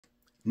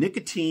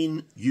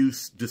Nicotine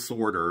use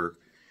disorder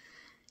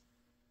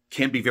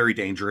can be very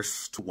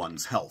dangerous to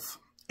one's health.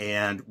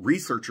 And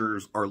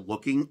researchers are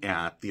looking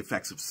at the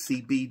effects of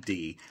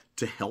CBD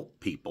to help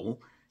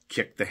people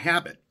kick the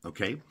habit,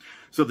 okay?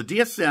 So the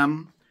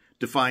DSM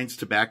defines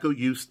tobacco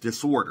use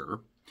disorder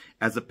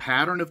as a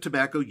pattern of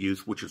tobacco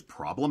use which is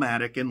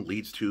problematic and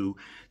leads to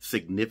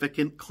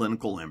significant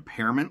clinical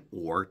impairment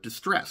or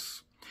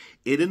distress.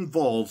 It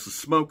involves the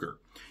smoker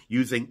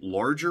using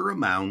larger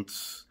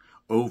amounts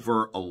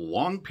over a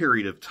long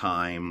period of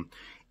time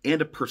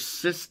and a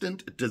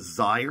persistent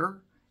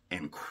desire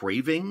and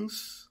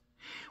cravings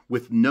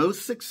with no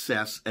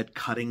success at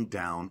cutting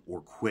down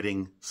or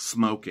quitting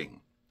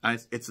smoking.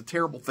 It's a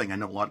terrible thing. I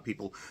know a lot of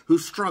people who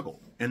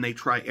struggle and they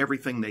try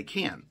everything they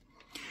can.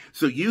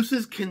 So use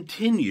is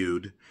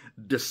continued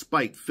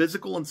despite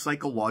physical and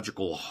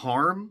psychological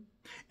harm,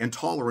 and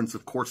tolerance,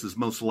 of course, is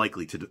most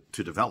likely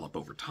to develop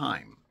over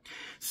time.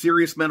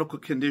 Serious medical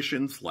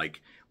conditions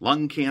like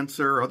lung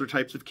cancer, other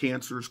types of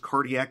cancers,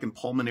 cardiac and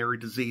pulmonary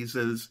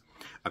diseases,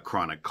 a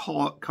chronic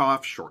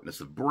cough,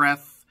 shortness of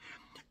breath,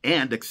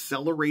 and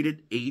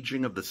accelerated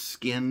aging of the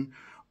skin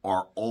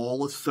are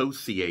all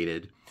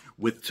associated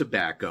with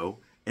tobacco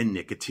and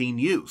nicotine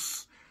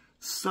use.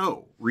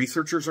 So,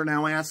 researchers are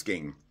now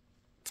asking,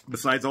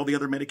 besides all the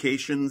other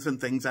medications and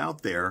things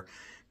out there,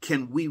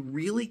 can we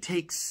really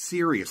take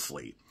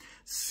seriously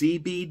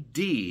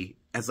CBD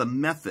as a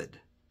method,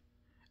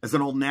 as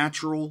an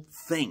all-natural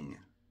thing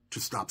to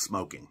stop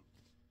smoking?